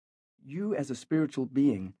You as a spiritual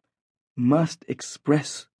being must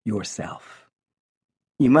express yourself.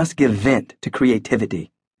 You must give vent to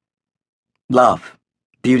creativity, love,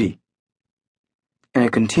 beauty, and a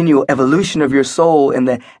continual evolution of your soul and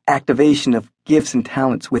the activation of gifts and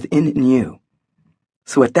talents within you.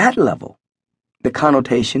 So at that level, the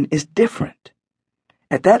connotation is different.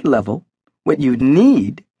 At that level, what you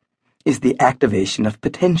need is the activation of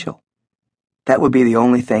potential. That would be the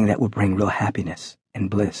only thing that would bring real happiness and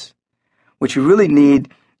bliss. What you really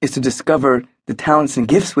need is to discover the talents and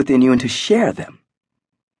gifts within you and to share them.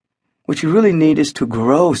 What you really need is to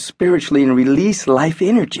grow spiritually and release life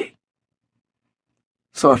energy.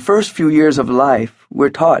 So our first few years of life, we're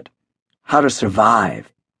taught how to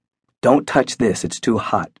survive. Don't touch this, it's too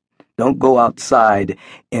hot. Don't go outside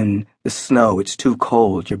in the snow, it's too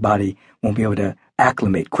cold. Your body won't be able to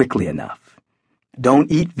acclimate quickly enough.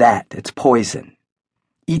 Don't eat that, it's poison.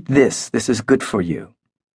 Eat this is good for you.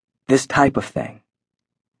 This type of thing.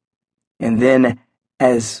 And then,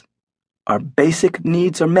 as our basic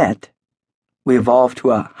needs are met, we evolve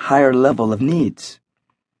to a higher level of needs.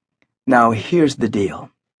 Now, here's the deal.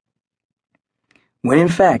 When in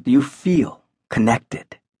fact you feel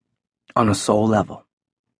connected on a soul level,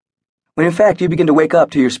 when in fact you begin to wake up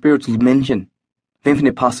to your spiritual dimension of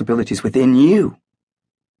infinite possibilities within you,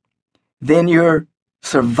 then your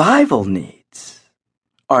survival needs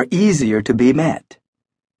are easier to be met.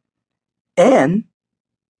 And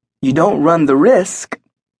you don't run the risk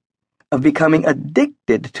of becoming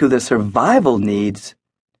addicted to the survival needs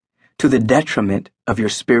to the detriment of your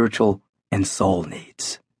spiritual and soul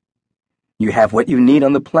needs. You have what you need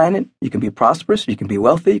on the planet. You can be prosperous, you can be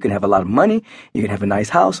wealthy, you can have a lot of money, you can have a nice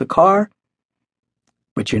house, a car,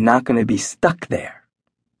 but you're not going to be stuck there.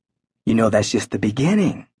 You know that's just the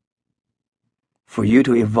beginning. For you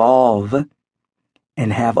to evolve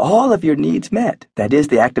and have all of your needs met. That is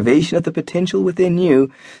the activation of the potential within you,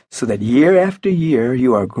 so that year after year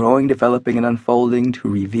you are growing, developing, and unfolding to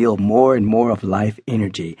reveal more and more of life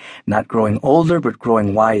energy. Not growing older, but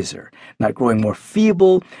growing wiser. Not growing more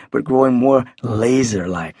feeble, but growing more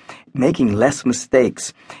laser-like. Making less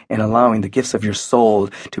mistakes and allowing the gifts of your soul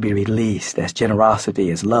to be released as generosity,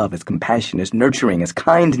 as love, as compassion, as nurturing, as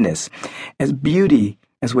kindness, as beauty,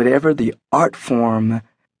 as whatever the art form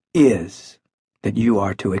is that you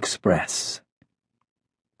are to express.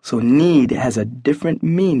 So need has a different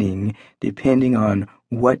meaning depending on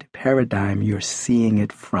what paradigm you're seeing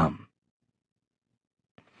it from.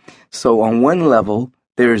 So on one level,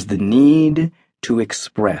 there's the need to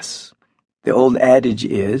express. The old adage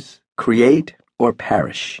is, create or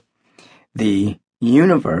perish. The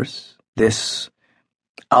universe, this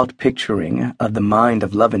outpicturing of the mind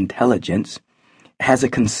of love intelligence, has a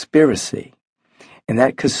conspiracy. And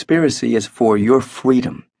that conspiracy is for your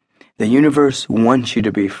freedom. The universe wants you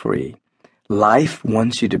to be free. Life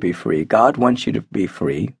wants you to be free. God wants you to be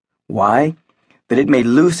free. Why? That it may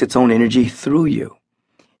loose its own energy through you.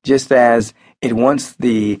 Just as it wants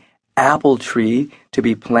the apple tree to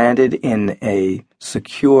be planted in a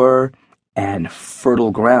secure and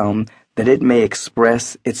fertile ground, that it may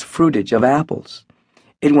express its fruitage of apples.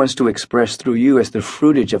 It wants to express through you as the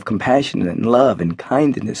fruitage of compassion and love and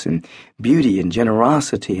kindness and beauty and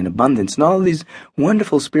generosity and abundance and all of these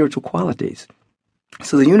wonderful spiritual qualities.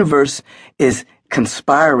 So the universe is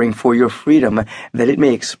conspiring for your freedom that it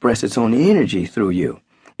may express its own energy through you.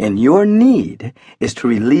 And your need is to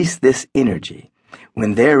release this energy.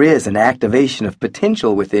 When there is an activation of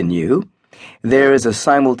potential within you, there is a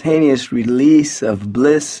simultaneous release of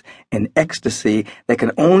bliss and ecstasy that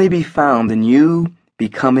can only be found in you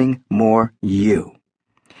becoming more you.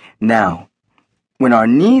 Now, when our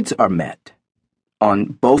needs are met on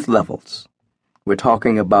both levels, we're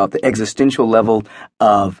talking about the existential level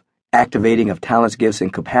of activating of talents, gifts,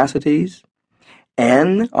 and capacities,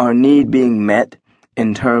 and our need being met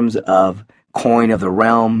in terms of coin of the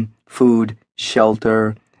realm, food,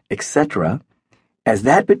 shelter, etc. As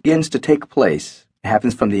that begins to take place, it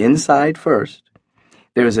happens from the inside first,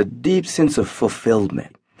 there is a deep sense of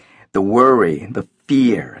fulfillment. The worry, the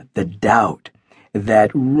fear, the doubt that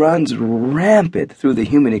runs rampant through the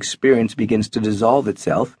human experience begins to dissolve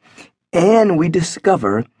itself, and we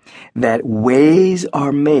discover that ways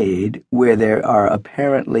are made where there are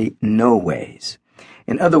apparently no ways.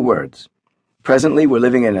 In other words, presently we're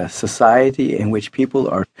living in a society in which people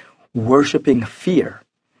are worshiping fear.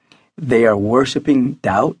 They are worshiping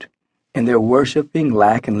doubt, and they're worshiping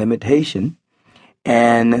lack and limitation.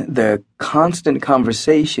 And the constant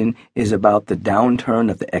conversation is about the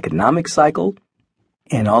downturn of the economic cycle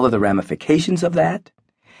and all of the ramifications of that.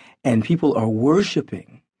 And people are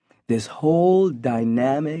worshiping this whole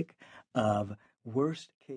dynamic of worst case.